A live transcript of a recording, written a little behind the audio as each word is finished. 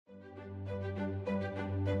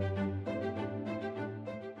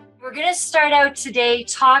We're going to start out today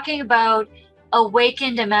talking about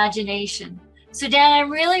awakened imagination. So Dan, I'm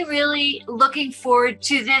really looking forward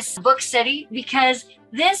to this book study because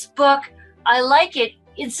this book, I like it.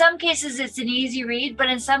 In some cases, it's an easy read, but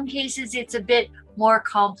in some cases, it's a bit more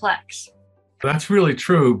complex. That's really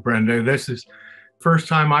true, Brenda. This is first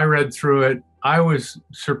time I read through it. I was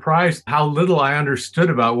surprised how little I understood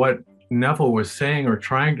about what Neville was saying or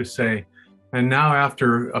trying to say. And now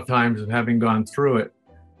after times of having gone through it,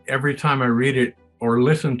 every time I read it or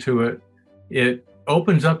listen to it, it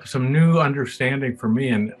opens up some new understanding for me,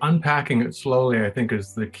 and unpacking it slowly, I think,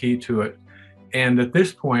 is the key to it. And at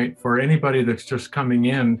this point, for anybody that's just coming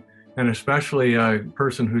in, and especially a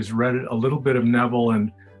person who's read a little bit of Neville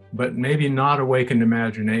but maybe not awakened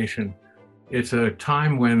imagination, it's a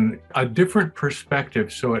time when a different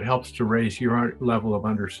perspective, so it helps to raise your level of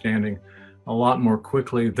understanding a lot more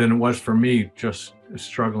quickly than it was for me just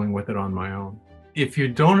struggling with it on my own. If you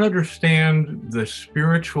don't understand the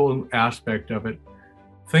spiritual aspect of it,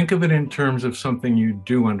 think of it in terms of something you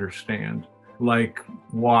do understand, like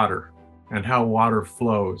water and how water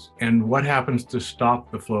flows and what happens to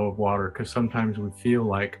stop the flow of water, because sometimes we feel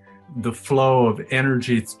like the flow of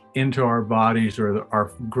energy into our bodies or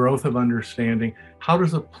our growth of understanding. How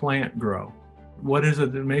does a plant grow? What is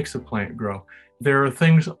it that makes a plant grow? There are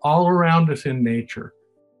things all around us in nature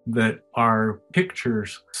that are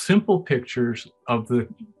pictures, simple pictures of the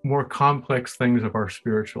more complex things of our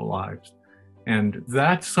spiritual lives. And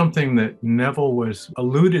that's something that Neville was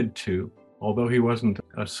alluded to, although he wasn't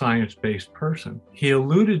a science-based person. He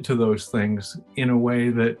alluded to those things in a way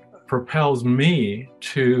that propels me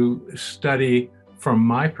to study, from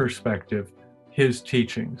my perspective, his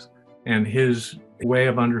teachings and his way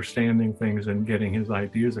of understanding things and getting his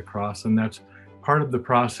ideas across. And that's part of the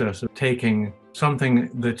process of taking something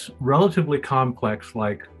that's relatively complex,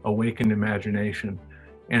 like awakened imagination,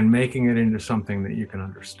 and making it into something that you can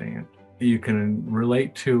understand, you can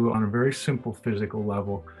relate to on a very simple physical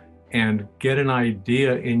level, and get an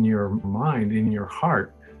idea in your mind, in your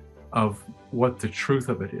heart, of what the truth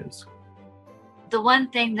of it is. The one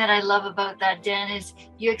thing that I love about that, Dan, is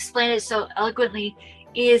you explain it so eloquently,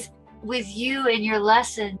 is with you and your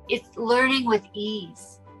lesson, it's learning with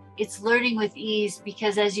ease. It's learning with ease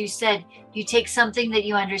because, as you said, you take something that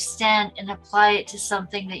you understand and apply it to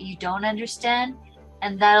something that you don't understand,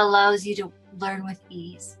 and that allows you to learn with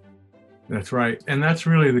ease. That's right. And that's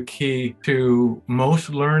really the key to most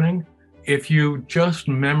learning. If you just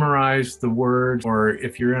memorize the words, or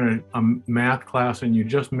if you're in a math class and you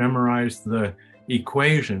just memorize the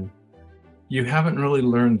equation, you haven't really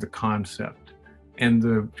learned the concept. And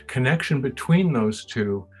the connection between those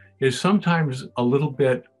two is sometimes a little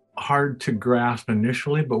bit hard to grasp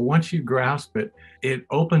initially, but once you grasp it, it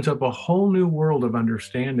opens up a whole new world of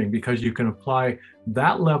understanding, because you can apply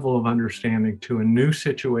that level of understanding to a new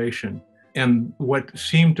situation. And what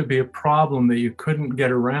seemed to be a problem that you couldn't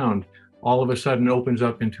get around all of a sudden opens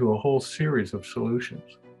up into a whole series of solutions.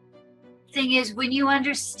 Thing is, when you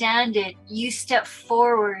understand it, you step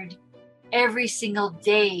forward every single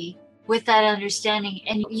day with that understanding,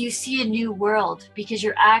 and you see a new world because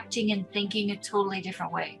you're acting and thinking a totally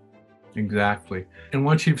different way. Exactly. And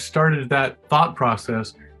once you've started that thought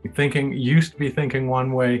process, you used to be thinking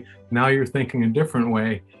one way, now you're thinking a different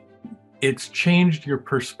way. It's changed your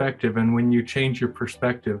perspective. And when you change your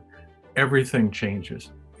perspective, everything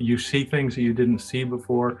changes. You see things that you didn't see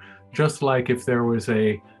before, just like if there was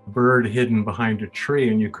a bird hidden behind a tree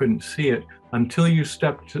and you couldn't see it until you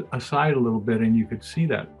stepped aside a little bit and you could see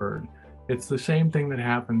that bird. It's the same thing that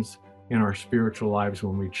happens in our spiritual lives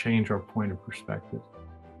when we change our point of perspective.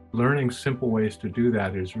 Learning simple ways to do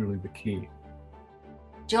that is really the key.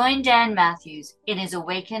 Join Dan Matthews in his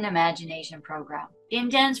Awaken Imagination program. In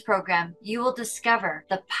Dan's program, you will discover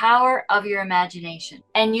the power of your imagination,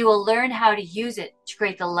 and you will learn how to use it to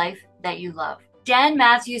create the life that you love. Dan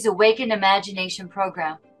Matthews' Awaken Imagination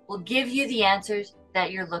program will give you the answers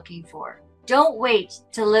that you're looking for. Don't wait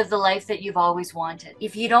to live the life that you've always wanted.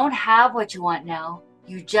 If you don't have what you want now,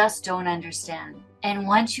 you just don't understand. And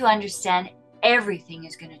once you understand, everything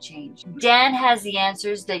is going to change. Dan has the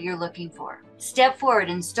answers that you're looking for. Step forward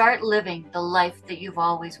and start living the life that you've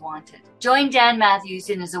always wanted. Join Dan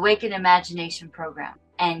Matthews in his Awaken Imagination program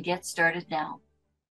and get started now.